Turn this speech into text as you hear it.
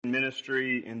in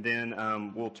ministry, and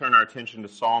then we'll turn our attention to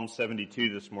Psalm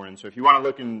 72 this morning. So if you want to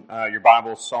look in your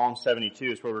Bible, Psalm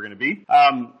 72 is where we're going to be.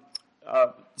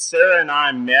 Sarah and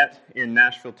I met in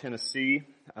Nashville, Tennessee.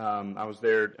 I was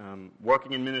there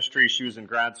working in ministry. She was in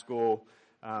grad school.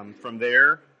 From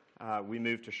there, we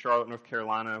moved to Charlotte, North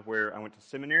Carolina, where I went to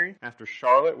seminary. After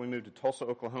Charlotte, we moved to Tulsa,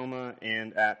 Oklahoma,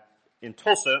 and in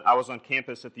Tulsa, I was on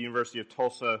campus at the University of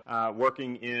Tulsa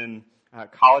working in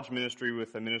college ministry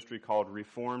with a ministry called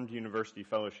Reformed University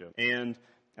Fellowship. And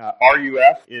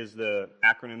RUF is the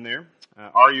acronym there.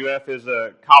 RUF is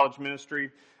a college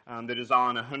ministry that is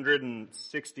on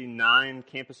 169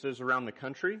 campuses around the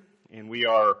country, and we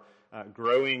are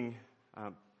growing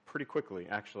pretty quickly,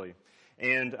 actually.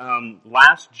 And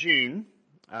last June,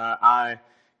 I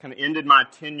kind of ended my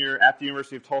tenure at the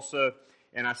University of Tulsa,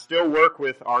 and I still work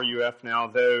with RUF now,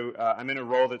 though I'm in a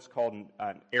role that's called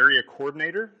an area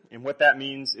coordinator. And what that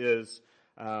means is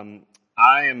I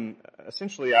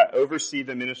oversee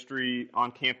the ministry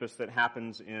on campus that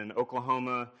happens in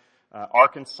Oklahoma,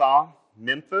 Arkansas,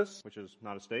 Memphis, which is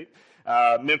not a state,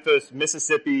 Memphis,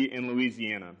 Mississippi, and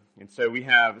Louisiana. And so we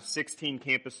have 16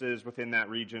 campuses within that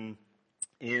region.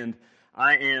 And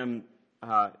I am,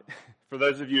 for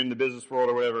those of you in the business world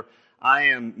or whatever, I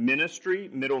am ministry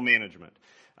middle management.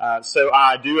 So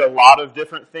I do a lot of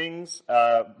different things.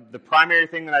 The primary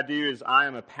thing that I do is I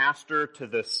am a pastor to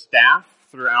the staff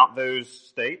throughout those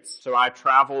states. So I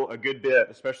travel a good bit,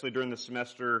 especially during the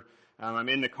semester. I'm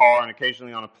in the car and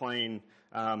occasionally on a plane,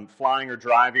 flying or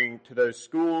driving to those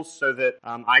schools so that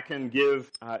I can give,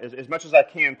 as much as I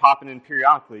can, popping in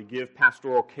periodically, give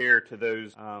pastoral care to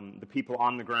those, the people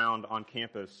on the ground on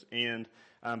campus. And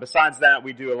besides that,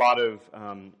 we do a lot of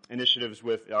initiatives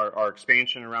with our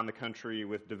expansion around the country,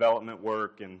 with development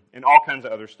work and all kinds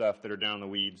of other stuff that are down in the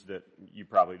weeds that you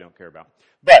probably don't care about.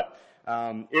 But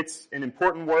it's an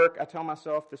important work. I tell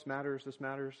myself, this matters.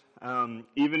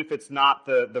 Even if it's not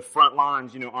the front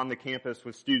lines, on the campus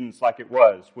with students like it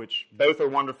was, which both are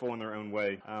wonderful in their own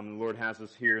way. The Lord has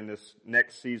us here in this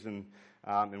next season,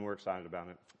 and we're excited about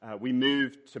it. We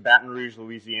moved to Baton Rouge,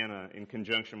 Louisiana in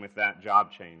conjunction with that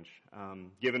job change.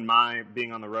 Given my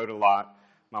being on the road a lot,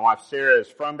 my wife Sarah is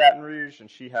from Baton Rouge, and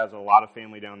she has a lot of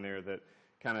family down there that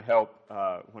kind of help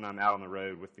when I'm out on the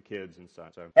road with the kids and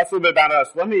such. So that's a little bit about us.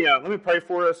 Let me pray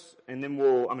for us, and then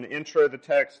I'm going to intro the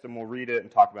text, and we'll read it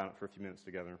and talk about it for a few minutes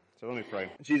together. So let me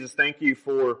pray. Jesus, thank you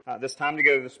for this time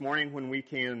together this morning when we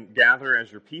can gather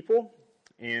as your people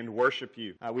and worship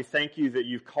you. We thank you that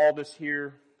you've called us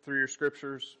here through your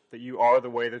scriptures, that you are the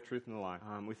way, the truth, and the life.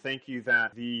 We thank you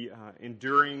that the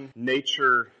enduring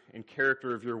nature and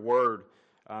character of your word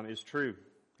is true.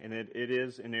 And it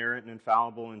is inerrant and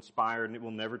infallible and inspired, and it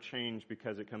will never change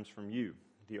because it comes from you,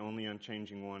 the only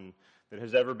unchanging one that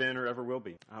has ever been or ever will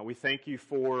be. We thank you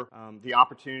for the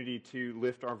opportunity to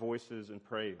lift our voices and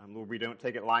pray. Lord, we don't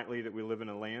take it lightly that we live in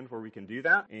a land where we can do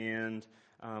that, and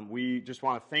we just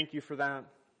want to thank you for that.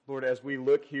 Lord, as we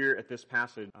look here at this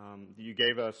passage that you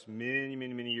gave us many,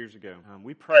 many, many years ago,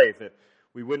 we pray that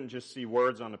we wouldn't just see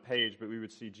words on a page, but we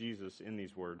would see Jesus in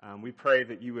these words. We pray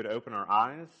that you would open our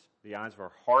eyes, the eyes of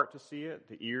our heart to see it,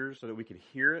 the ears so that we could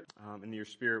hear it, and that your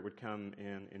Spirit would come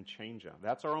and change us.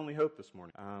 That's our only hope this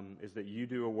morning, is that you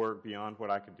do a work beyond what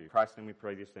I could do. In Christ's name we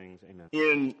pray these things. Amen.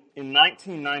 In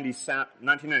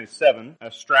 1997,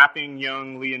 a strapping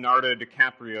young Leonardo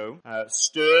DiCaprio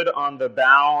stood on the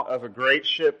bow of a great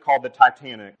ship called the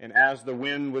Titanic, and as the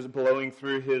wind was blowing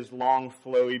through his long,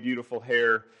 flowy, beautiful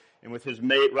hair, and with his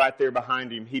mate right there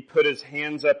behind him, he put his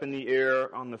hands up in the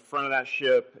air on the front of that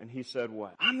ship, and he said,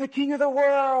 what? I'm the king of the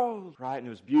world! Right? And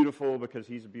it was beautiful because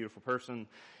he's a beautiful person.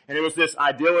 And it was this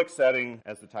idyllic setting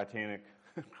as the Titanic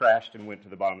crashed and went to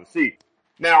the bottom of the sea.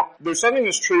 Now, there's something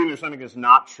that's true and there's something that's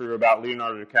not true about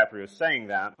Leonardo DiCaprio saying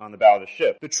that on the bow of the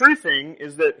ship. The true thing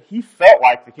is that he felt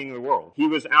like the king of the world. He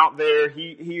was out there.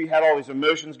 He had all these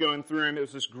emotions going through him. It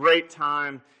was this great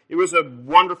time. It was a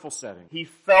wonderful setting. He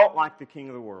felt like the king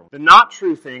of the world. The not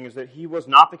true thing is that he was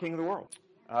not the king of the world.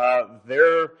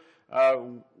 There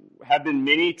have been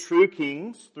many true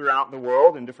kings throughout the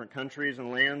world in different countries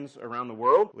and lands around the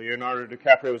world. Leonardo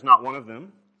DiCaprio is not one of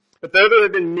them. But though there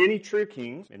have been many true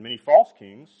kings and many false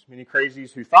kings, many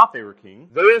crazies who thought they were king,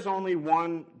 there is only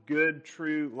one good,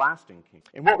 true, lasting king.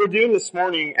 And what we're doing this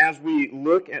morning as we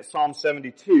look at Psalm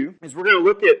 72 is we're going to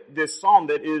look at this psalm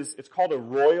it's called a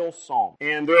royal psalm.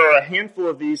 And there are a handful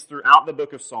of these throughout the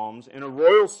book of Psalms. And a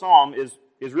royal psalm is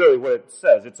really what it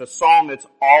says. It's a psalm that's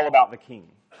all about the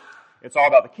king. It's all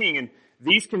about the king. And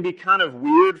these can be kind of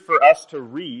weird for us to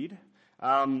read.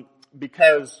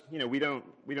 because, we don't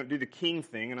do the king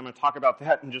thing, and I'm going to talk about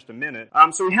that in just a minute.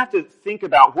 So we have to think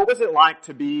about what was it like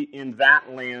to be in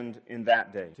that land in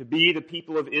that day, to be the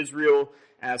people of Israel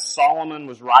as Solomon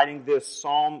was writing this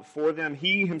psalm for them.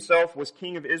 He himself was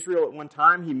king of Israel at one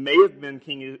time. He may have been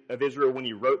king of Israel when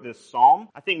he wrote this psalm.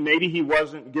 I think maybe he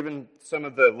wasn't, given some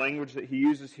of the language that he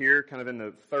uses here, kind of in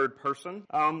the third person.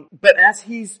 But as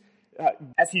he's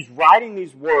writing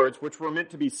these words, which were meant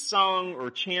to be sung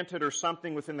or chanted or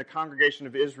something within the congregation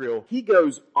of Israel, he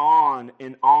goes on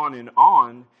and on and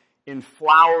on in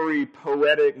flowery,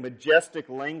 poetic, majestic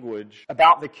language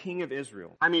about the king of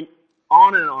Israel. I mean,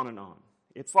 on and on and on.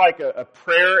 It's like a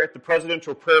prayer at the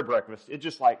presidential prayer breakfast. It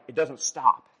doesn't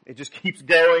stop. It just keeps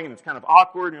going, and it's kind of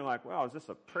awkward, and you're like, well, is this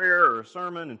a prayer or a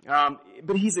sermon?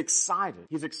 But he's excited.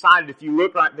 He's excited. If you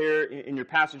look right there in your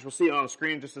passage, we'll see it on the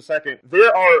screen in just a second.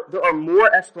 There are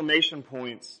more exclamation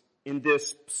points in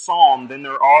this psalm than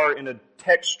there are in a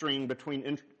text string between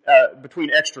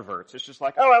extroverts. It's just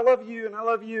like, oh, I love you,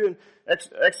 and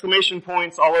exclamation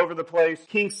points all over the place.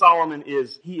 King Solomon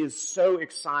is so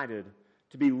excited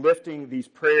to be lifting these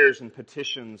prayers and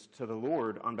petitions to the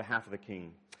Lord on behalf of the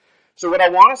king. So what I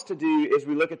want us to do as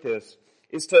we look at this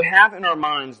is to have in our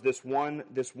minds this one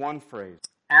phrase.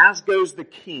 As goes the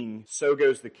king, so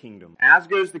goes the kingdom. As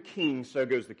goes the king, so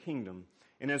goes the kingdom.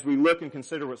 And as we look and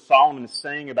consider what Solomon is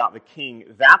saying about the king,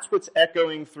 that's what's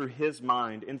echoing through his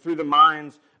mind and through the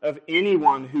minds of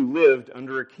anyone who lived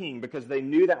under a king, because they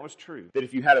knew that was true. That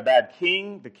if you had a bad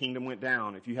king, the kingdom went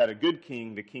down. If you had a good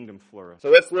king, the kingdom flourished.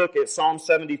 So let's look at Psalm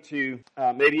 72.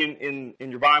 Maybe in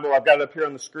your Bible, I've got it up here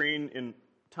on the screen in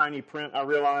tiny print, I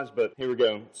realize, but here we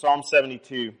go. Psalm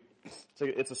 72.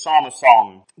 It's a psalm of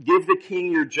Solomon. Give the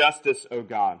king your justice, O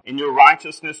God, and your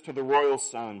righteousness to the royal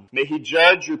son. May he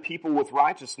judge your people with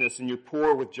righteousness and your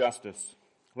poor with justice.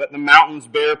 Let the mountains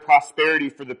bear prosperity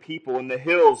for the people and the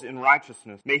hills in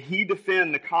righteousness. May he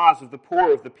defend the cause of the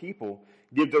poor of the people,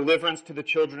 give deliverance to the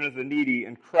children of the needy,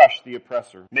 and crush the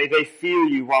oppressor. May they fear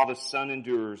you while the sun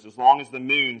endures, as long as the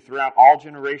moon throughout all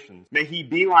generations. May he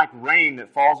be like rain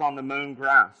that falls on the mown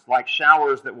grass, like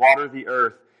showers that water the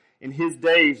earth. In his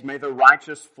days may the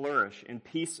righteous flourish, and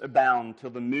peace abound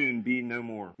till the moon be no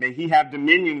more. May he have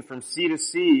dominion from sea to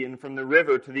sea, and from the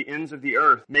river to the ends of the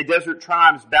earth. May desert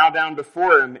tribes bow down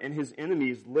before him, and his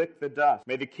enemies lick the dust.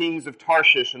 May the kings of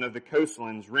Tarshish and of the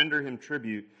coastlands render him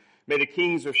tribute. May the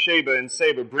kings of Sheba and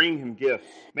Seba bring him gifts.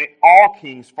 May all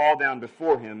kings fall down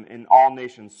before him, and all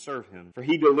nations serve him. For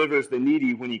he delivers the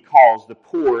needy when he calls, the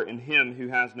poor and him who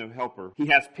has no helper. He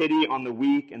has pity on the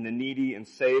weak and the needy, and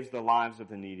saves the lives of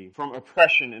the needy. From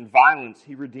oppression and violence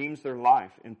he redeems their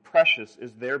life, and precious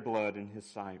is their blood in his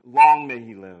sight. Long may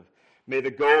he live. May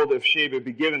the gold of Sheba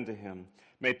be given to him.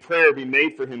 May prayer be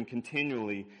made for him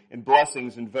continually, and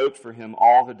blessings invoked for him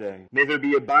all the day. May there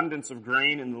be abundance of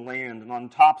grain in the land, and on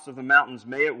tops of the mountains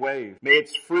may it wave. May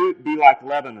its fruit be like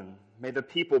Lebanon. May the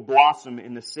people blossom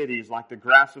in the cities like the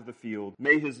grass of the field.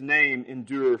 May his name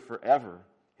endure forever.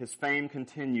 His fame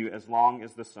continue as long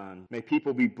as the sun. May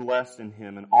people be blessed in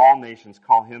him, and all nations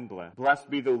call him blessed.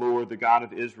 Blessed be the Lord, the God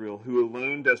of Israel, who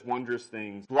alone does wondrous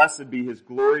things. Blessed be his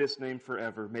glorious name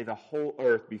forever. May the whole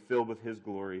earth be filled with his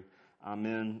glory.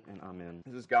 Amen and amen.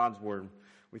 This is God's word.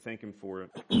 We thank him for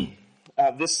it.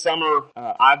 This summer,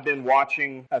 I've been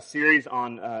watching a series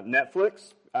on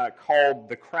Netflix called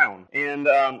The Crown. And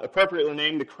appropriately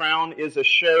named, The Crown is a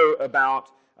show about,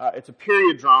 it's a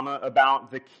period drama about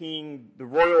the king, the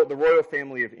royal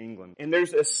family of England. And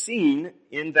there's a scene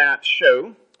in that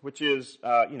show, which is,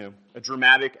 a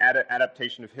dramatic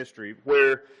adaptation of history,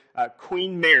 where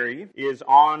Queen Mary is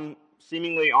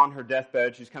seemingly on her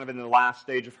deathbed. She's kind of in the last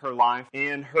stage of her life.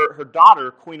 And her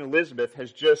daughter, Queen Elizabeth,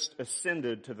 has just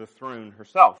ascended to the throne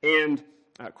herself. And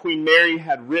Queen Mary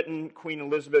had written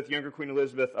younger Queen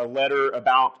Elizabeth, a letter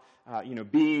about,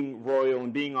 being royal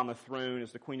and being on the throne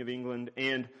as the Queen of England.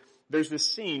 And there's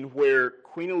this scene where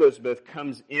Queen Elizabeth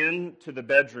comes into the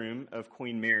bedroom of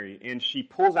Queen Mary, and she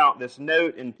pulls out this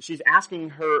note, and she's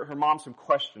asking her mom some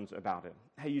questions about it.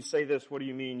 Hey, you say this, what do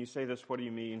you mean? You say this, what do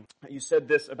you mean? You said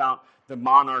this about the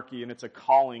monarchy, and it's a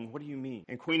calling. What do you mean?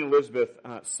 And Queen Elizabeth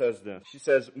says this. She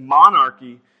says,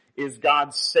 monarchy is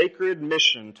God's sacred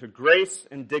mission to grace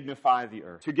and dignify the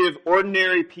earth, to give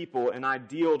ordinary people an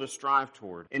ideal to strive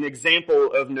toward, an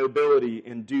example of nobility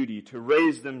and duty, to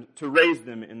raise them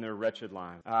in their wretched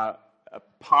lives.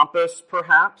 Pompous,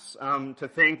 perhaps, to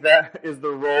think that is the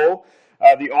role,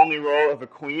 the only role of a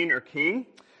queen or king.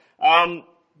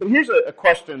 But here's a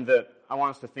question that I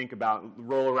want us to think about,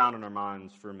 roll around in our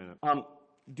minds for a minute.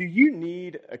 Do you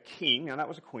need a king? Now that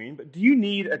was a queen, but do you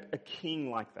need a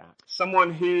king like that?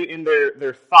 Someone who in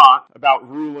their thought about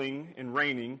ruling and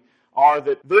reigning are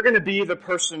that they're going to be the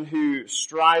person who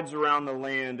strides around the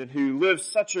land and who lives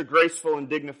such a graceful and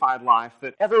dignified life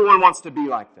that everyone wants to be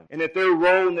like them. And that their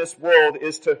role in this world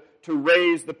is to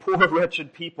raise the poor,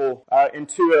 wretched people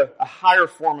into a higher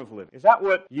form of living. Is that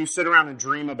what you sit around and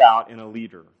dream about in a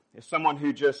leader? Is someone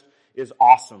who just is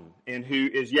awesome and who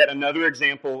is yet another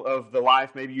example of the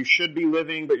life maybe you should be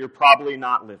living, but you're probably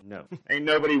not living? No. Ain't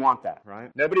nobody want that, right?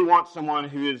 Nobody wants someone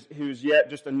who's yet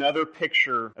just another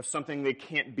picture of something they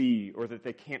can't be or that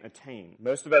they can't attain.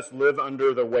 Most of us live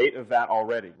under the weight of that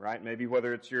already, right? Maybe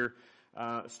whether it's you're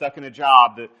stuck in a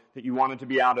job that you wanted to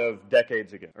be out of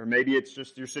decades ago. Or maybe it's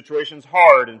just your situation's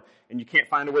hard and you can't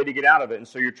find a way to get out of it. And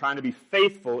so you're trying to be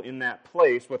faithful in that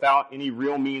place without any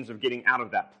real means of getting out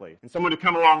of that place. And someone to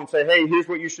come along and say, hey, here's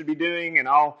what you should be doing, and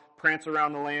I'll prance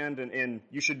around the land and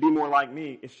you should be more like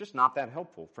me. It's just not that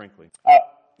helpful, frankly.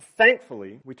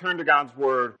 Thankfully, we turn to God's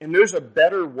Word, and there's a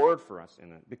better word for us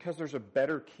in it, because there's a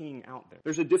better king out there.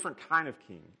 There's a different kind of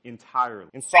king entirely.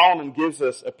 And Solomon gives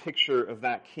us a picture of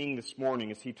that king this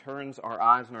morning as he turns our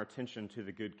eyes and our attention to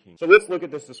the good king. So let's look at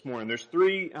this morning. There's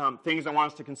three things I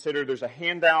want us to consider. There's a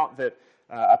handout that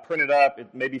I printed up.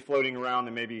 It may be floating around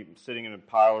and maybe sitting in a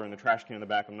pile or in the trash can in the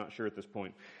back. I'm not sure at this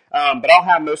point. But I'll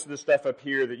have most of the stuff up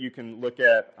here that you can look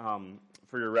at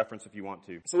for your reference if you want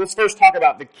to. So let's first talk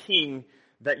about the king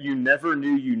that you never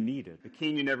knew you needed. The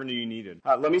king you never knew you needed.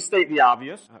 Let me state the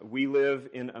obvious. We live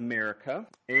in America,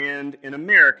 and in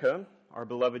America, our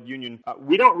beloved Union,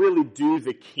 we don't really do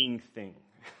the king thing.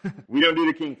 We don't do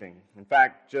the king thing. In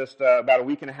fact, just about a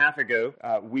week and a half ago,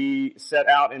 we set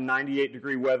out in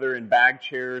 98-degree weather in bag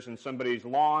chairs in somebody's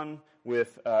lawn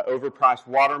with overpriced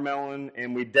watermelon,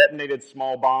 and we detonated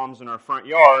small bombs in our front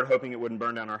yard, hoping it wouldn't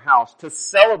burn down our house, to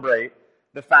celebrate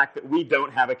the fact that we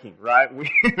don't have a king, right?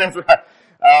 That's right.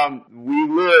 We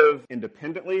live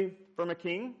independently from a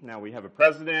king. Now we have a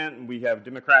president and we have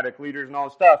democratic leaders and all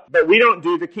this stuff, but we don't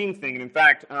do the king thing. And in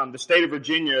fact, the state of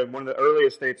Virginia, one of the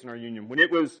earliest states in our union, when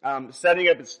it was setting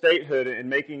up its statehood and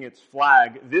making its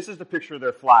flag, this is the picture of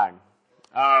their flag.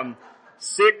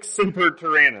 Sic semper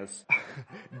tyrannis.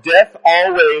 Death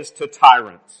always to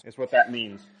tyrants is what that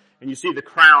means. And you see the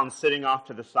crown sitting off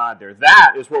to the side there.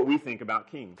 That is what we think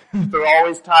about kings. They're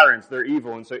always tyrants. They're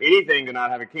evil. And so anything to not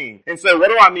have a king. And so what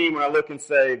do I mean when I look and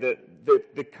say that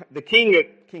the king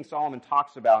that King Solomon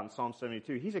talks about in Psalm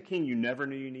 72, he's a king you never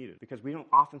knew you needed, because we don't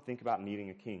often think about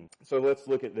needing a king. So let's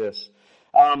look at this.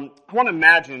 I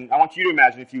want you to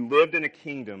imagine if you lived in a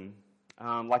kingdom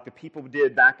like the people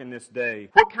did back in this day,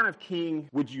 what kind of king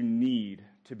would you need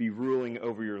to be ruling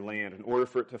over your land in order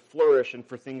for it to flourish and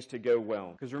for things to go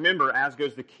well? Because remember, as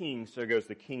goes the king, so goes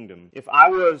the kingdom. If I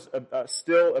was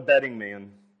still a betting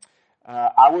man,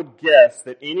 I would guess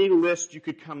that any list you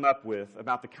could come up with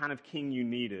about the kind of king you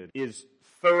needed is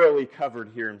thoroughly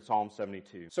covered here in Psalm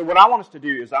 72. So what I want us to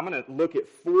do is I'm going to look at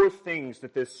 4 things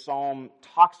that this psalm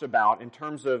talks about in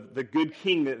terms of the good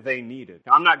king that they needed.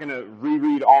 Now, I'm not going to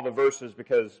reread all the verses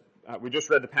because we just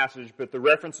read the passage, but the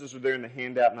references are there in the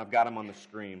handout, and I've got them on the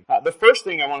screen. The first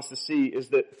thing I want us to see is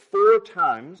that 4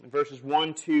 times, in verses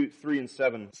 1, 2, 3, and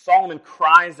 7, Solomon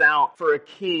cries out for a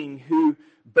king who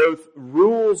both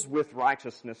rules with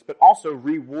righteousness, but also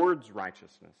rewards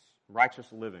righteousness, righteous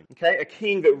living. Okay, a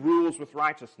king that rules with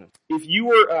righteousness. If you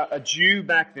were a Jew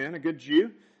back then, a good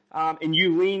Jew, and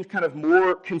you leaned kind of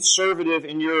more conservative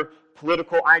in your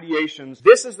political ideations,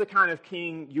 this is the kind of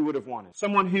king you would have wanted.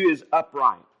 Someone who is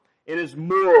upright, and is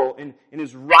moral, and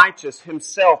is righteous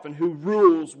himself, and who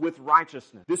rules with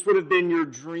righteousness. This would have been your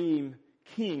dream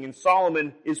king, and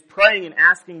Solomon is praying and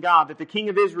asking God that the king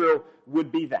of Israel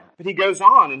would be that. But he goes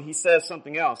on and he says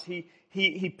something else. He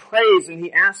prays and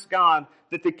he asks God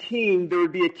that there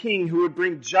would be a king who would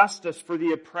bring justice for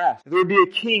the oppressed. There would be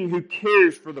a king who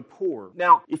cares for the poor.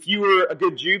 Now, if you were a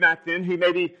good Jew back then who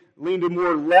maybe leaned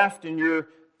more left in your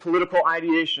political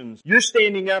ideations, you're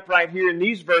standing up right here in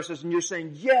these verses and you're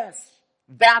saying, yes,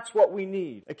 that's what we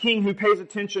need. A king who pays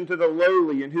attention to the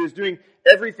lowly and who is doing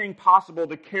everything possible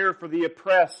to care for the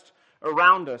oppressed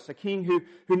around us. A king who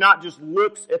not just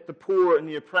looks at the poor and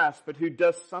the oppressed, but who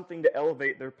does something to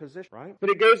elevate their position, right? But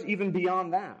it goes even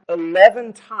beyond that.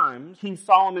 11 times King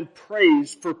Solomon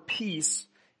prays for peace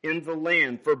in the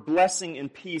land, for blessing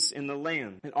and peace in the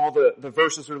land. And all the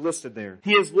verses are listed there.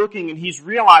 He is looking and he's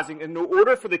realizing in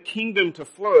order for the kingdom to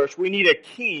flourish, we need a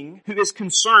king who is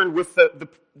concerned with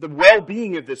the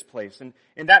well-being of this place.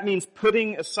 And that means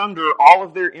putting asunder all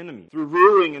of their enemies through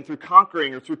ruling and through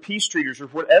conquering or through peace treaties or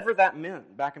whatever that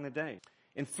meant back in the day.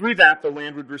 And through that, the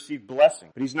land would receive blessing.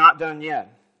 But he's not done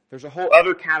yet. There's a whole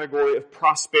other category of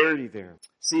prosperity there.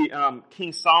 See,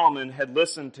 King Solomon had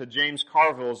listened to James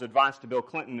Carville's advice to Bill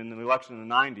Clinton in the election in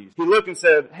the 90s. He looked and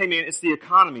said, hey man, it's the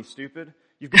economy, stupid.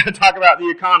 You've got to talk about the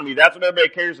economy. That's what everybody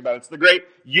cares about. It's the great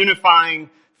unifying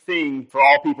thing for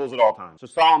all peoples at all times. So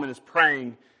Solomon is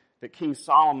praying that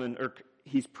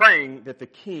he's praying that the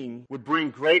king would bring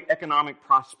great economic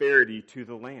prosperity to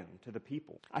the land, to the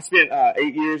people. I spent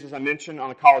 8 years, as I mentioned, on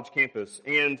a college campus,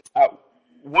 and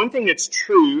one thing that's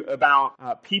true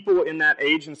about people in that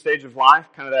age and stage of life,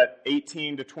 kind of that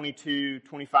 18 to 22,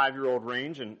 25-year-old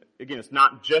range, and again, it's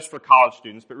not just for college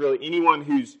students, but really anyone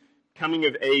who's coming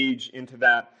of age into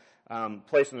that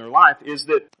place in their life, is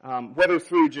that whether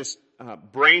through just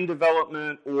brain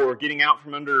development or getting out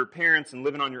from under parents and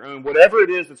living on your own, whatever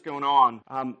it is that's going on,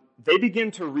 they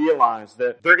begin to realize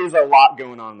that there is a lot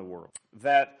going on in the world.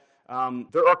 That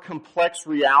there are complex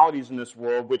realities in this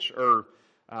world which are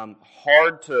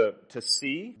hard to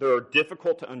see. They're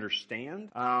difficult to understand.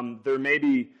 They're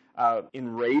maybe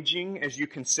enraging as you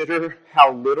consider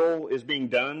how little is being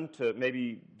done to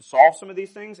maybe solve some of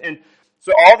these things. And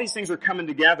so all these things are coming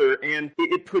together, and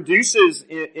it produces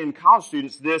in college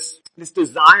students this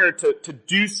desire to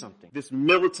do something, this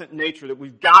militant nature that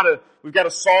we've got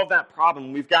to solve that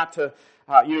problem. We've got to,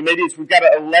 maybe we've got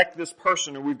to elect this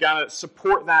person, or we've got to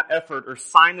support that effort, or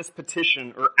sign this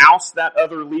petition, or oust that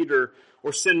other leader,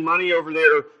 or send money over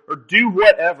there, or do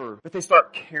whatever. But they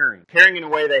start caring in a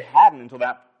way they hadn't until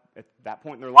at that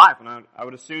point in their life. And I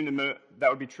would assume that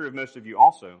would be true of most of you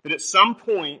also. That at some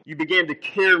point, you began to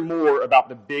care more about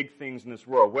the big things in this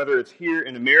world, whether it's here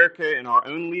in America and our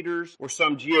own leaders, or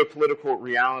some geopolitical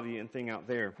reality and thing out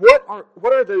there.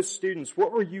 What are those students?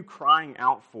 What were you crying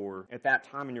out for at that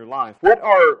time in your life? What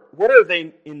are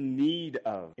they in need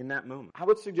of in that moment? I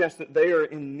would suggest that they are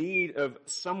in need of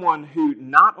someone who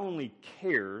not only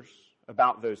cares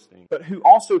about those things, but who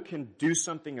also can do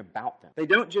something about them. They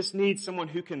don't just need someone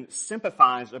who can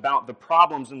sympathize about the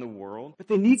problems in the world, but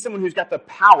they need someone who's got the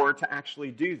power to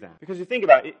actually do that. Because you think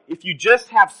about it, if you just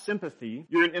have sympathy,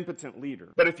 you're an impotent leader.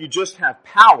 But if you just have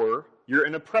power, you're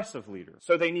an oppressive leader.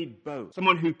 So they need both.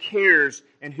 Someone who cares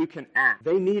and who can act.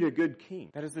 They need a good king.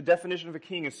 That is the definition of a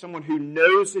king, is someone who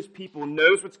knows his people,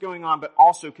 knows what's going on, but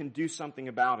also can do something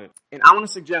about it. And I want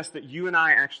to suggest that you and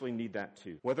I actually need that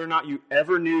too. Whether or not you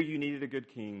ever knew you needed a good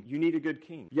king, you need a good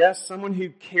king. Yes, someone who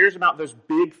cares about those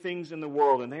big things in the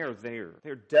world, and they are there.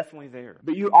 They're definitely there.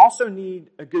 But you also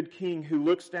need a good king who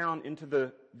looks down into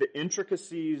the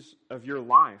intricacies of your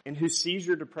life, and who sees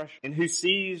your depression, and who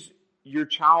sees your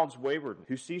child's waywardness,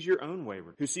 who sees your own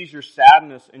waywardness, who sees your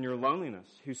sadness and your loneliness,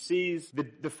 who sees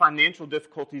the financial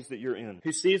difficulties that you're in,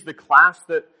 who sees the class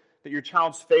that your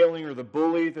child's failing, or the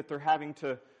bully that they're having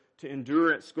to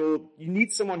endure at school. You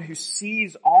need someone who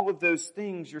sees all of those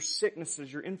things, your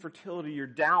sicknesses, your infertility, your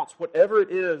doubts, whatever it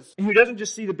is, and who doesn't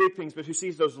just see the big things, but who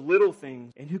sees those little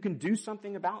things, and who can do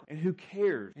something about it, and who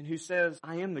cares, and who says,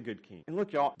 I am the good king. And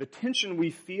look, y'all, the tension we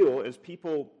feel as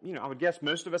people, I would guess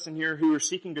most of us in here who are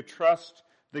seeking to trust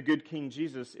the good King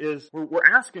Jesus, is we're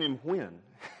asking him when.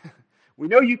 We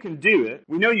know you can do it.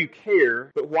 We know you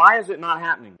care, but why is it not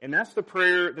happening? And that's the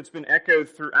prayer that's been echoed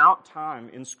throughout time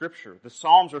in Scripture. The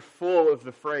Psalms are full of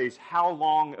the phrase, how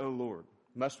long, O Lord,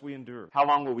 must we endure? How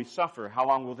long will we suffer? How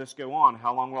long will this go on?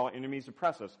 How long will our enemies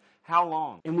oppress us? How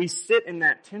long? And we sit in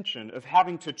that tension of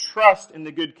having to trust in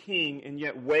the good King and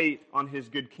yet wait on his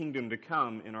good kingdom to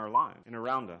come in our lives and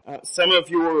around us. Some of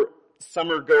your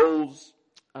summer goals,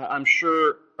 I'm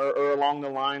sure, are along the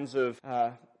lines of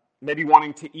maybe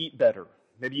wanting to eat better.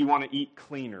 Maybe you want to eat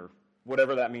cleaner.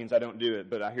 Whatever that means, I don't do it,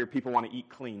 but I hear people want to eat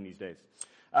clean these days.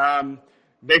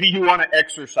 Maybe you want to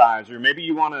exercise, or maybe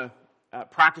you want to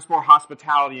practice more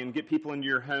hospitality and get people into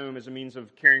your home as a means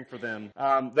of caring for them.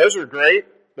 Those are great.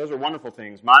 Those are wonderful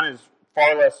things. Mine is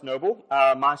far less noble.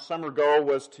 My summer goal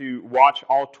was to watch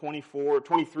all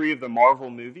 23 of the Marvel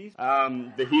movies,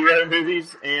 the hero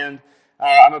movies, and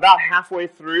I'm about halfway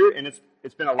through, and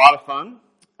it's been a lot of fun.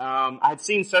 I had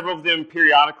seen several of them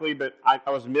periodically, but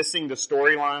I was missing the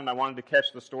storyline. I wanted to catch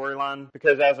the storyline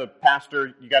because as a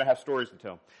pastor, you got to have stories to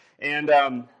tell. And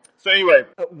so anyway,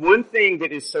 one thing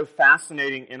that is so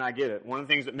fascinating, and I get it, one of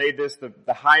the things that made this the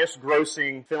highest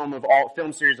grossing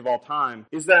film series of all time,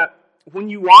 is that when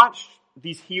you watch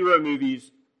these hero movies,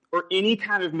 or any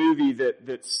kind of movie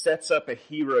that sets up a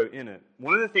hero in it,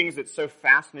 one of the things that's so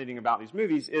fascinating about these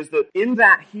movies is that in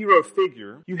that hero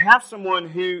figure, you have someone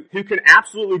who can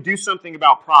absolutely do something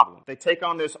about problems. They take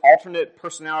on this alternate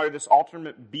personality, this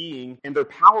alternate being, and they're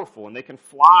powerful, and they can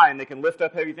fly, and they can lift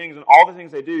up heavy things, and all the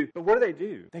things they do. But what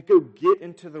do? They go get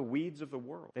into the weeds of the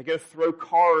world. They go throw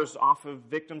cars off of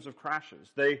victims of crashes.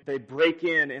 They break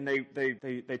in, and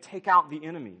they take out the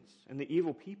enemies and the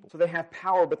evil people. So they have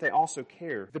power, but they also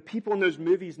care. The people in those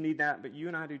movies need that, but you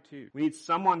and I do too. We need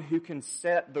someone who can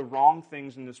set the wrong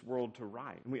things in this world to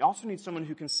right. And we also need someone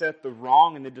who can set the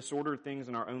wrong and the disordered things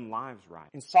in our own lives right.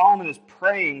 And Solomon is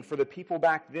praying for the people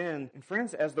back then. And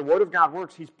friends, as the Word of God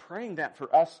works, he's praying that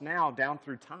for us now down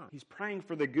through time. He's praying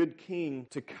for the good king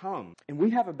to come. And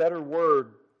we have a better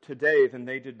word today than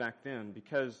they did back then,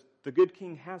 because the good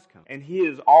king has come. And he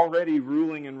is already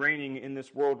ruling and reigning in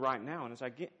this world right now. And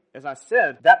as I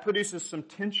said, that produces some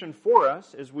tension for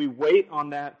us as we wait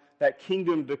on that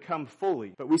kingdom to come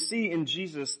fully. But we see in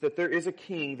Jesus that there is a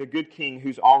king, the good king,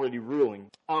 who's already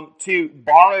ruling. To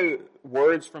borrow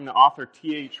words from the author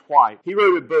T.H. White, he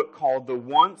wrote a book called The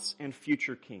Once and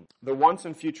Future King. The Once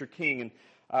and Future King.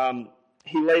 And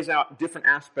he lays out different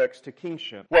aspects to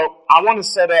kingship. Well, I want to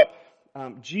set up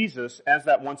Jesus as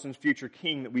that once and future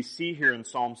king that we see here in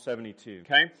Psalm 72.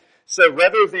 Okay? So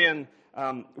rather than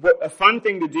a fun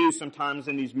thing to do sometimes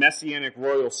in these messianic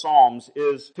royal psalms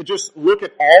is to just look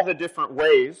at all the different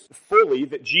ways fully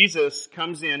that Jesus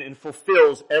comes in and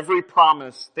fulfills every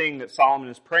promised thing that Solomon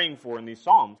is praying for in these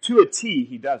psalms. To a T,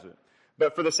 he does it.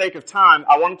 But for the sake of time,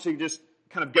 I wanted to just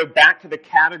kind of go back to the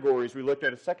categories we looked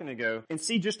at a second ago and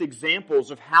see just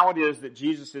examples of how it is that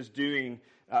Jesus is doing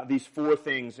these four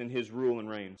things in his rule and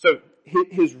reign. So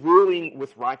his ruling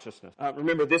with righteousness.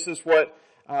 Remember, this is what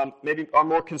maybe our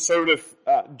more conservative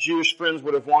Jewish friends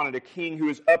would have wanted, a king who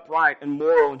is upright and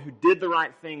moral and who did the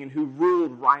right thing and who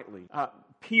ruled rightly.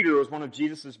 Peter was one of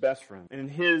Jesus' best friends. And in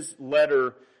his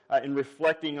letter, in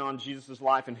reflecting on Jesus'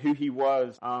 life and who he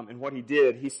was and what he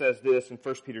did, he says this in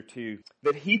 1 Peter 2,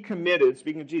 that he committed,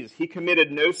 speaking of Jesus, he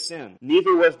committed no sin.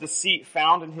 Neither was deceit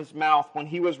found in his mouth. When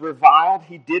he was reviled,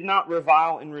 he did not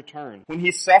revile in return. When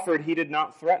he suffered, he did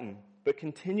not threaten, but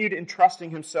continued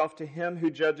entrusting himself to him who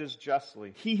judges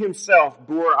justly. He himself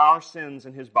bore our sins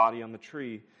in his body on the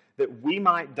tree, that we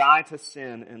might die to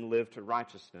sin and live to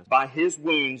righteousness. By his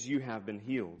wounds you have been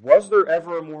healed. Was there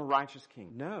ever a more righteous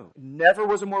king? No. Never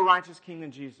was a more righteous king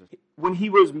than Jesus. When he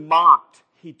was mocked,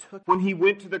 he took. When he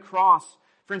went to the cross,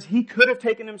 friends, he could have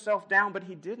taken himself down, but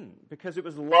he didn't, because it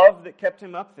was love that kept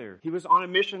him up there. He was on a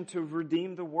mission to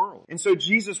redeem the world. And so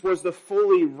Jesus was the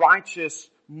fully righteous,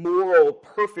 moral,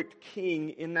 perfect king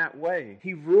in that way.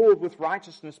 He ruled with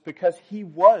righteousness because he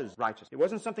was righteous. It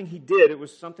wasn't something he did, it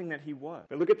was something that he was.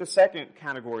 But look at the second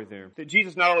category there. That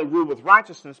Jesus not only ruled with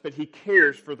righteousness, but he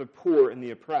cares for the poor and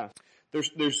the oppressed.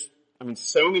 There's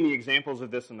so many examples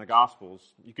of this in the Gospels.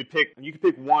 You could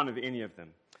pick one of any of them.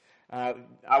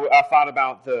 I thought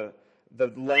about the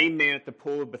lame man at the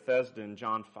pool of Bethesda in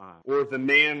John 5, or the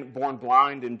man born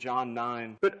blind in John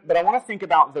 9. But I want to think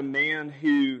about the man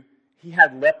who he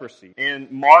had leprosy. And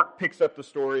Mark picks up the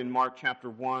story in Mark chapter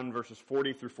 1, verses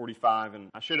 40 through 45. And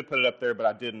I should have put it up there, but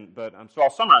I didn't. But so I'll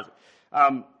summarize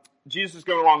it. Jesus is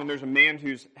going along, and there's a man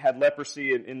who's had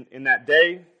leprosy in that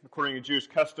day. According to Jewish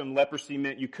custom, leprosy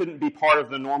meant you couldn't be part of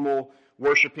the normal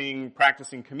worshiping,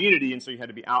 practicing community, and so you had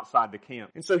to be outside the camp.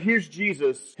 And so here's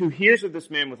Jesus, who hears of this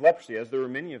man with leprosy, as there were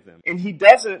many of them. And he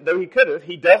doesn't, though he could have,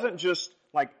 he doesn't just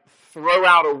throw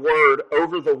out a word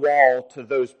over the wall to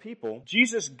those people.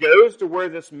 Jesus goes to where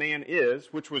this man is,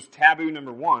 which was taboo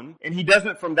number one, and he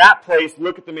doesn't from that place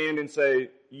look at the man and say,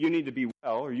 you need to be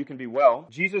well, or you can be well.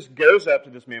 Jesus goes up to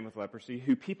this man with leprosy,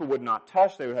 who people would not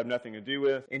touch, they would have nothing to do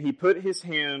with, and he put his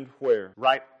hand where?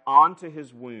 Right onto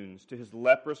his wounds, to his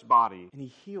leprous body, and he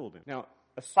healed him. Now,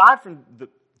 aside from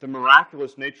the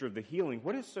miraculous nature of the healing,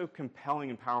 what is so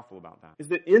compelling and powerful about that is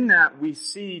that in that we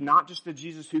see not just the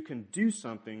Jesus who can do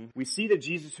something, we see the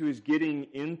Jesus who is getting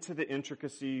into the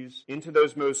intricacies, into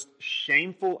those most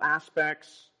shameful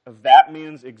aspects of that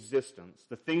man's existence,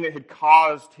 the thing that had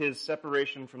caused his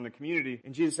separation from the community.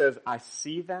 And Jesus says, I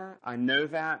see that, I know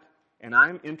that, and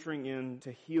I'm entering in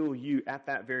to heal you at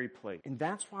that very place. And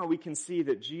that's why we can see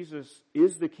that Jesus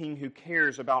is the king who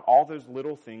cares about all those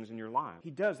little things in your life.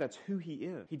 He does. That's who he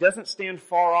is. He doesn't stand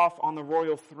far off on the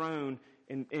royal throne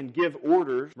and give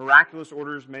orders, miraculous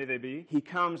orders may they be. He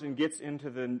comes and gets into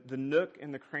the nook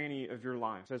and the cranny of your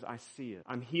life. Says, I see it.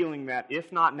 I'm healing that.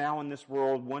 If not now in this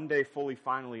world, one day fully,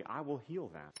 finally, I will heal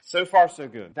that. So far, so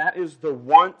good. That is the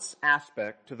once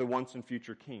aspect to the once and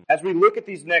future king. As we look at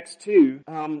these next two,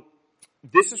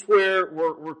 this is where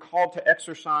we're called to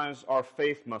exercise our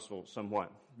faith muscle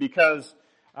somewhat. Because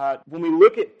when we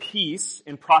look at peace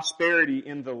and prosperity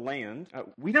in the land,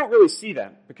 we don't really see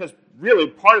that, because really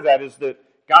part of that is that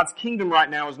God's kingdom right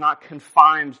now is not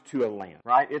confined to a land,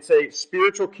 right? It's a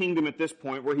spiritual kingdom at this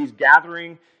point where He's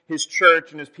gathering His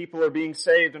church and His people are being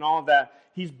saved and all of that.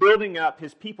 He's building up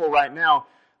His people right now.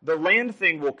 The land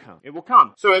thing will come. It will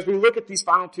come. So as we look at these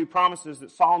final two promises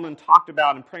that Solomon talked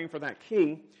about in praying for that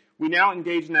king, we now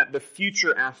engage in the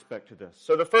future aspect to this.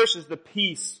 So the first is the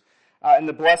peace and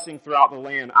the blessing throughout the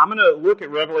land. I'm going to look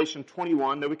at Revelation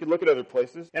 21, though we could look at other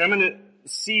places, and I'm going to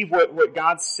see what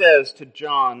God says to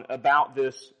John about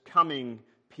this coming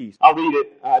peace. I'll read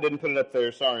it. I didn't put it up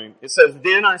there, sorry. It says,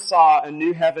 "Then I saw a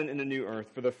new heaven and a new earth,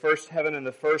 for the first heaven and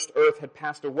the first earth had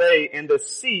passed away, and the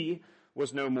sea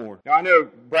was no more." Now I know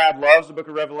Brad loves the book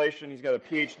of Revelation. He's got a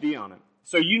PhD on it.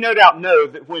 So you no doubt know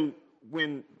that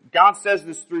when God says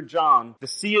this through John, the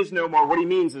sea is no more, what He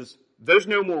means is there's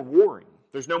no more warring.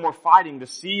 There's no more fighting. The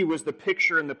sea was the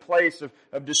picture and the place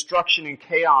of destruction and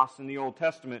chaos in the Old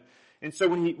Testament. And so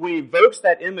when he evokes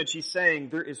that image, He's saying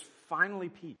there is finally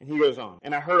peace. And He goes on,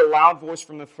 "And I heard a loud voice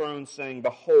from the throne saying,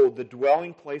 Behold, the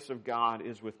dwelling place of God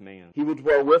is with man. He will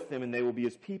dwell with them, and they will be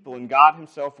His people, and God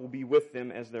Himself will be with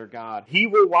them as their God. He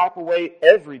will wipe away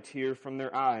every tear from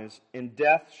their eyes, and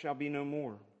death shall be no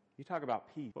more." You talk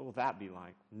about peace. What will that be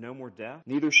like? No more death?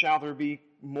 "Neither shall there be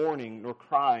mourning, nor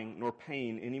crying, nor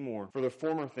pain anymore, for the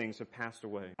former things have passed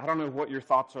away." I don't know what your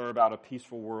thoughts are about a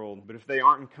peaceful world, but if they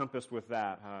aren't encompassed with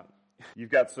that, you've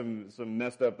got some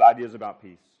messed up ideas about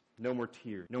peace. No more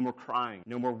tears, no more crying,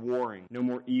 no more warring, no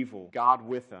more evil. God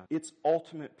with us. It's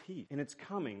ultimate peace. And it's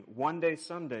coming one day,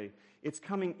 someday. It's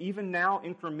coming even now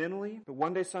incrementally, but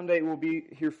one day, someday it will be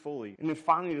here fully. And then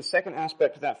finally, the second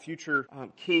aspect of that future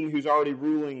king who's already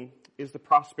ruling is the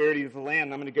prosperity of the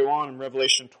land. I'm going to go on in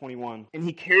Revelation 21. "And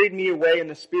He carried me away in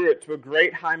the Spirit to a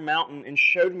great high mountain and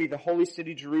showed me the holy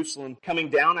city Jerusalem coming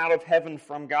down out of heaven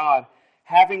from God,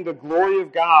 having the glory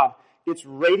of God, its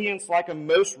radiance like a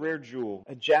most rare jewel,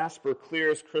 a jasper clear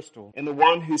as crystal. And the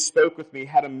one who spoke with me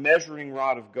had a measuring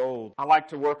rod of gold." I like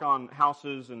to work on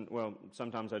houses, and well,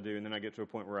 sometimes I do, and then I get to a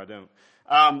point where I don't.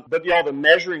 But y'all, the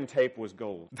measuring tape was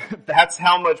gold. That's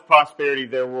how much prosperity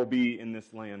there will be in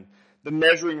this land. The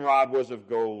measuring rod was of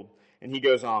gold. And he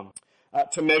goes on.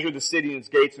 To measure the city and its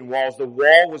gates and walls. The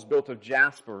wall was built of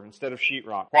jasper instead of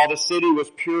sheetrock, while the city was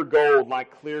pure gold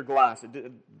like clear glass.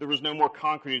 There was no more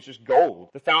concrete, it's just gold.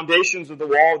 The foundations of the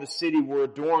wall of the city were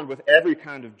adorned with every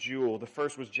kind of jewel. The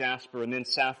first was jasper, and then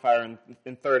sapphire,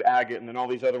 and third agate, and then all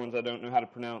these other ones I don't know how to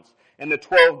pronounce. And the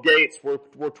 12 gates were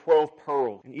 12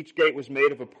 pearls, and each gate was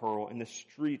made of a pearl, and the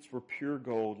streets were pure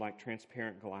gold like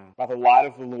transparent glass. By the light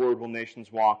of the Lord will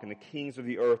nations walk, and the kings of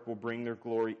the earth will bring their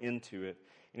glory into it.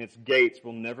 And its gates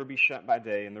will never be shut by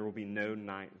day, and there will be no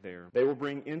night there. They will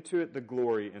bring into it the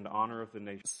glory and honor of the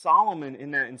nation. Solomon,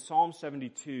 in Psalm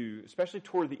 72, especially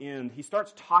toward the end, he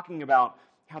starts talking about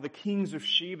how the kings of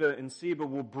Sheba and Seba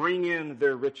will bring in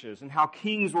their riches, and how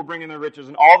kings will bring in their riches,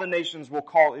 and all the nations will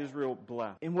call Israel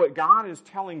blessed. And what God is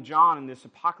telling John in this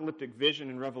apocalyptic vision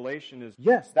in Revelation is,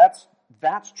 yes,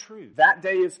 that's true. That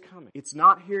day is coming. It's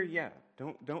not here yet.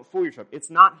 Don't fool yourself.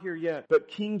 It's not here yet. But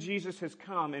King Jesus has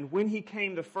come, and when He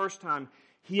came the first time,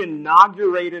 He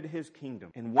inaugurated His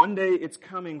kingdom. And one day it's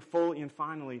coming fully and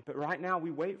finally. But right now we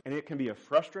wait. And it can be a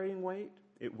frustrating wait.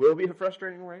 It will be a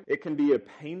frustrating wait. It can be a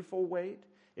painful wait.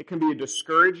 It can be a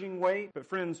discouraging wait. But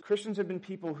friends, Christians have been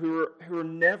people who are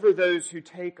never those who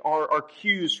take our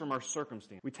cues from our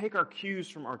circumstance. We take our cues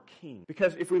from our King.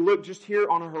 Because if we look just here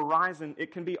on a horizon,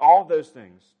 it can be all those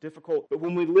things, difficult. But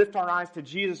when we lift our eyes to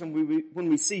Jesus and when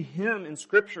we see Him in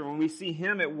Scripture, when we see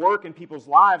Him at work in people's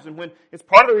lives, and when it's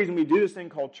part of the reason we do this thing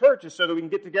called church is so that we can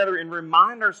get together and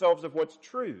remind ourselves of what's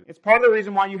true. It's part of the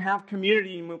reason why you have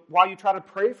community and why you try to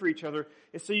pray for each other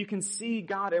is so you can see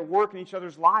God at work in each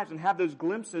other's lives and have those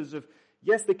glimpses of,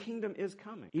 yes, the kingdom is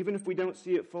coming, even if we don't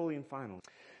see it fully and finally.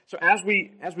 So as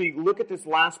we look at this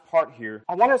last part here,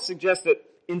 I want to suggest that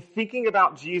in thinking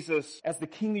about Jesus as the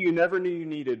king that you never knew you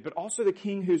needed, but also the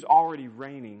king who's already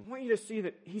reigning, I want you to see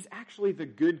that He's actually the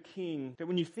good king that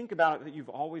when you think about it, that you've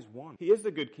always wanted. He is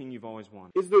the good king you've always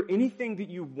wanted. Is there anything that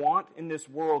you want in this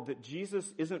world that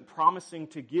Jesus isn't promising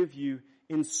to give you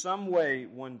in some way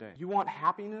one day? You want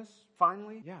happiness,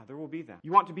 finally? Yeah, there will be that.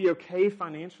 You want to be okay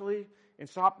financially and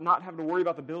stop not having to worry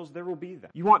about the bills? There will be that.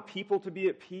 You want people to be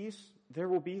at peace? there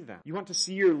will be that. You want to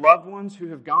see your loved ones who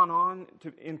have gone on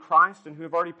in Christ and who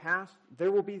have already passed,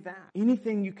 there will be that.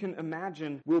 Anything you can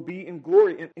imagine will be in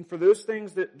glory. And for those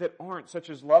things that aren't, such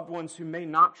as loved ones who may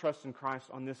not trust in Christ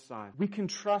on this side, we can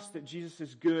trust that Jesus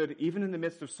is good even in the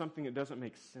midst of something that doesn't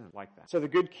make sense like that. So the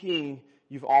good king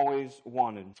you've always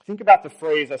wanted. Think about the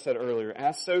phrase I said earlier,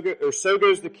 so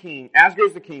goes the king, as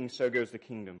goes the king, so goes the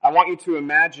kingdom. I want you to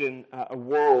imagine a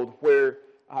world where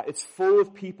it's full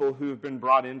of people who have been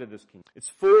brought into this kingdom. It's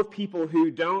full of people who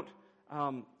don't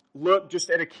look just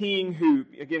at a king who,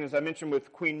 again, as I mentioned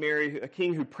with Queen Mary, a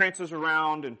king who prances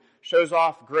around and shows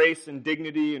off grace and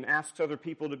dignity and asks other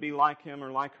people to be like him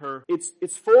or like her.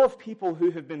 It's full of people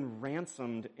who have been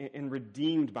ransomed and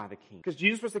redeemed by the king. Because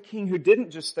Jesus was the king who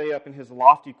didn't just stay up in his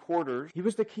lofty quarters. He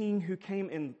was the king who came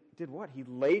and did what? He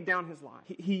laid down his life.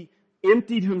 He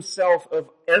emptied himself of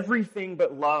everything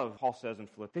but love, Paul says in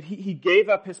Philippians. That he gave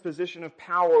up his position of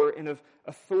power and of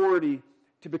authority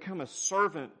to become a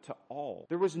servant to all.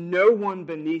 There was no one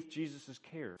beneath Jesus'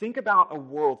 care. Think about a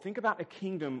world, think about a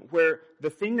kingdom where the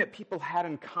thing that people had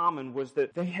in common was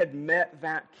that they had met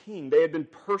that king. They had been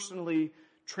personally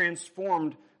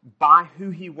transformed by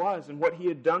who he was and what he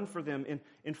had done for them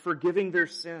in forgiving their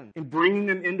sin and bringing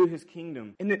them into his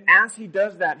kingdom. And that as he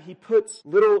does that, he puts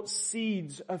little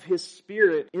seeds of his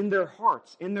spirit in their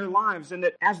hearts, in their lives, and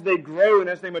that as they grow and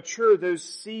as they mature, those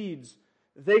seeds,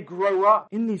 they grow up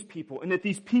in these people, and that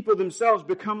these people themselves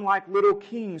become like little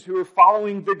kings who are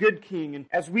following the good king. And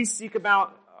as we seek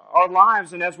about our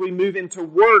lives, and as we move into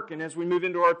work, and as we move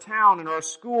into our town and our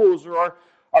schools or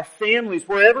our families,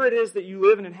 wherever it is that you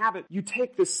live and inhabit, you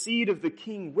take the seed of the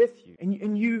king with you,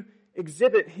 and you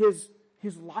exhibit his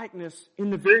likeness in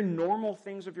the very normal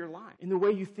things of your life, in the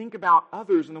way you think about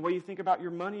others, in the way you think about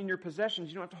your money and your possessions.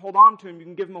 You don't have to hold on to them, you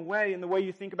can give them away. In the way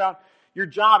you think about your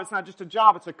job, it's not just a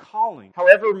job, it's a calling.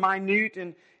 However minute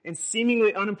and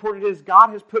seemingly unimportant it is, God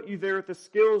has put you there with the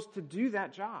skills to do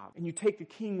that job. And you take the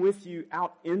king with you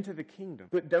out into the kingdom.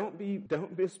 But don't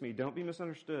miss me, don't be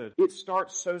misunderstood. It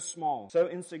starts so small, so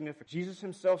insignificant. Jesus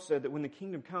himself said that when the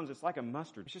kingdom comes, it's like a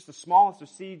mustard. It's just the smallest of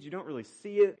seeds, you don't really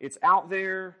see it. It's out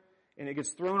there, and it gets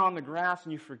thrown on the grass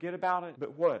and you forget about it.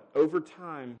 But what? Over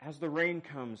time, as the rain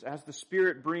comes, as the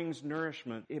Spirit brings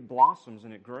nourishment, it blossoms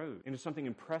and it grows into something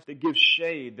impressive that gives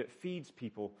shade, that feeds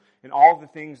people, and all the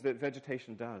things that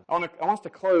vegetation does. I want us to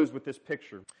close with this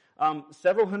picture.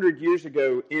 Several hundred years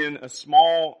ago, in a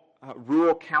small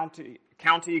rural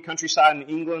countryside in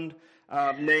England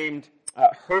named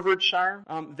Hertfordshire,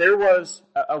 there was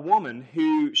a woman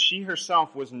who she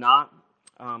herself was not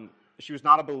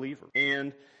a believer.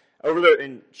 And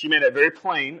she made that very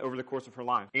plain over the course of her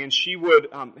life. And she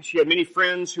had many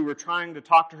friends who were trying to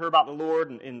talk to her about the Lord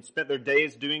and spent their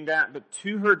days doing that. But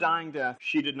to her dying death,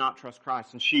 she did not trust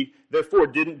Christ. And she, therefore,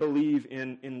 didn't believe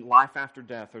in life after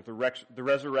death or the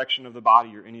resurrection of the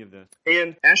body or any of this.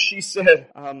 And as she said,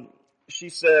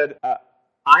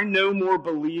 I no more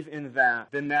believe in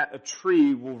that than that a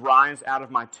tree will rise out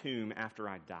of my tomb after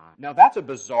I die. Now that's a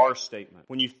bizarre statement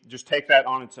when you just take that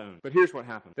on its own. But here's what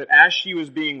happened. That as she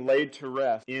was being laid to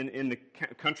rest in the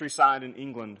countryside in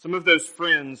England, some of those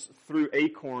friends threw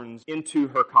acorns into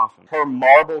her coffin. Her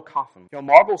marble coffin. You know,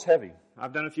 marble's heavy.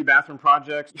 I've done a few bathroom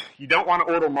projects. You don't want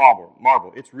to order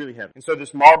marble. It's really heavy. And so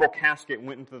this marble casket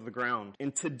went into the ground.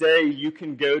 And today you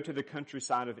can go to the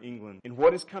countryside of England. And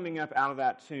what is coming up out of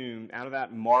that tomb, out of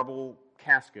that marble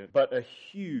casket, but a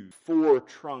huge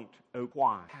 4-trunked oak.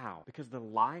 Why? How? Because the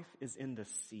life is in the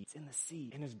seed. It's in the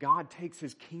seed. And as God takes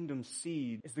his kingdom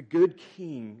seed, as the good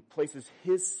king places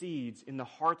his seeds in the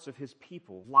hearts of his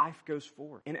people, life goes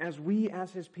forth. And as we,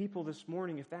 as his people this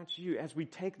morning, if that's you, as we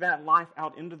take that life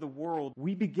out into the world,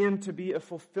 we begin to be a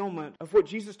fulfillment of what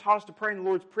Jesus taught us to pray in the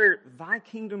Lord's Prayer. Thy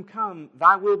kingdom come,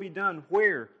 thy will be done.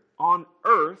 Where? On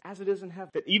earth as it is in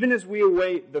heaven. That even as we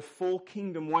await the full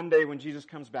kingdom one day when Jesus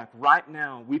comes back, right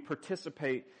now we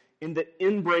participate in the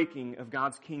inbreaking of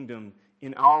God's kingdom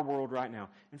in our world right now.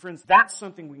 And friends, that's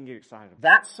something we can get excited about.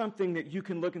 That's something that you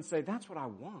can look and say, that's what I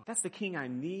want. That's the king I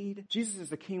need. Jesus is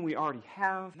the king we already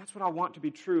have. And that's what I want to be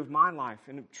true of my life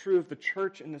and true of the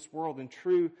church in this world and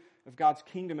true of God's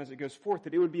kingdom as it goes forth,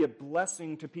 that it would be a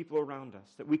blessing to people around us,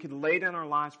 that we could lay down our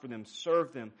lives for them,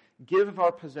 serve them, give of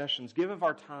our possessions, give of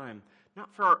our time,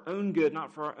 not for our own good,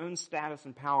 not for our own status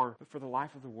and power, but for the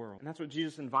life of the world. And that's what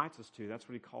Jesus invites us to. That's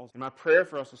what he calls. And my prayer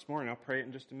for us this morning, I'll pray it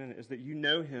in just a minute, is that you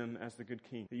know him as the good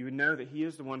king, that you would know that he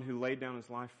is the one who laid down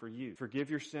his life for you, forgive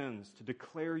your sins, to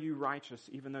declare you righteous,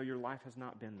 even though your life has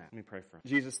not been that. Let me pray for us.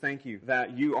 Jesus, thank you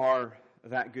that you are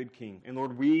that good king. And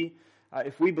Lord, we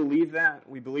If we believe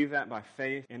that by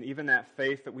faith, and even that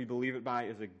faith that we believe it by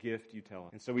is a gift, you tell us.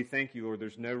 And so we thank you, Lord.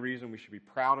 There's no reason we should be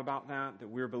proud about that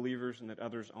we're believers and that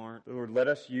others aren't. But Lord, let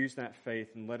us use that faith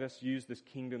and let us use this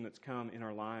kingdom that's come in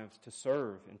our lives to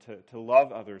serve and to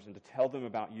love others and to tell them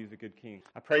about you, the good King.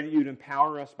 I pray that you would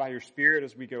empower us by your Spirit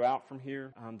as we go out from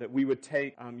here, that we would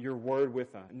take your word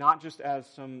with us, not just as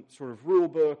some sort of rule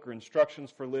book or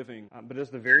instructions for living, but as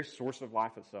the very source of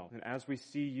life itself. And as we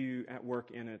see you at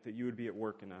work in it, that you would be at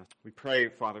work in us. We pray,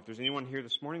 Father, if there's anyone here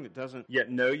this morning that doesn't yet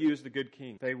know you as the good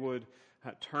King, they would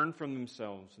turn from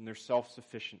themselves and their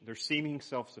self-sufficient, their seeming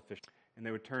self-sufficient, and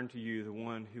they would turn to you, the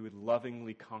one who would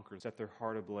lovingly conquer, set their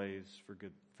heart ablaze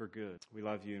for good. We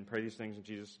love you and pray these things in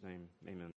Jesus' name. Amen.